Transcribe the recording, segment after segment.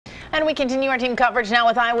And we continue our team coverage now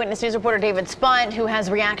with Eyewitness News reporter David Spunt, who has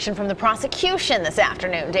reaction from the prosecution this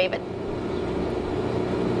afternoon. David.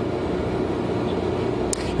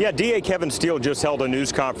 Yeah, DA Kevin Steele just held a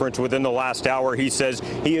news conference within the last hour. He says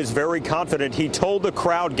he is very confident. He told the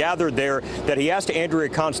crowd gathered there that he asked Andrea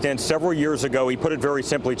Constand several years ago. He put it very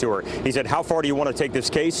simply to her. He said, "How far do you want to take this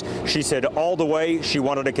case?" She said, "All the way." She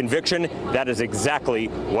wanted a conviction. That is exactly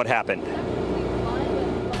what happened.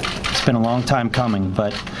 It's been a long time coming,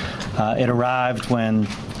 but it arrived when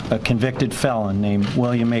a convicted felon named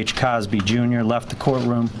William H. Cosby Jr. left the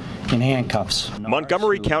courtroom in handcuffs.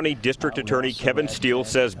 Montgomery County District Attorney Kevin Steele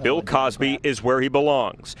says Bill Cosby is where he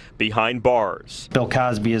belongs, behind bars. Bill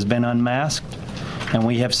Cosby has been unmasked, and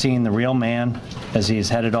we have seen the real man as he is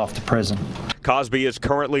headed off to prison. Cosby is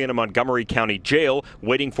currently in a Montgomery County jail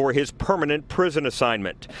waiting for his permanent prison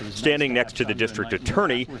assignment. Standing next to the district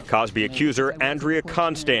attorney, Cosby accuser Andrea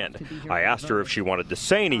Constand. I asked her if she wanted to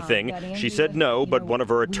say anything. She said no, but one of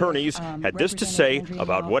her attorneys had this to say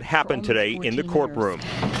about what happened today in the courtroom.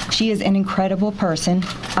 She is an incredible person.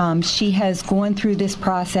 She has gone through this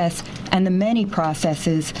process and the many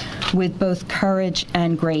processes with both courage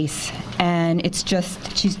and grace. And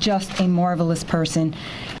she's just a marvelous person.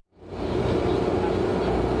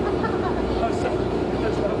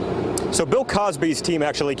 So Bill Cosby's team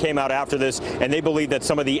actually came out after this, and they believe that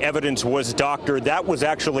some of the evidence was doctored. That was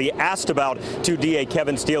actually asked about to DA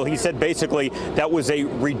Kevin Steele. He said basically that was a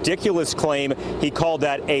ridiculous claim. He called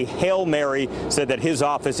that a Hail Mary, said that his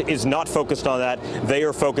office is not focused on that. They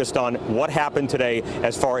are focused on what happened today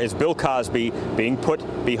as far as Bill Cosby being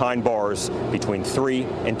put behind bars between 3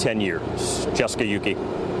 and 10 years. Jessica Yuki.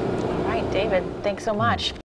 All right, David, thanks so much.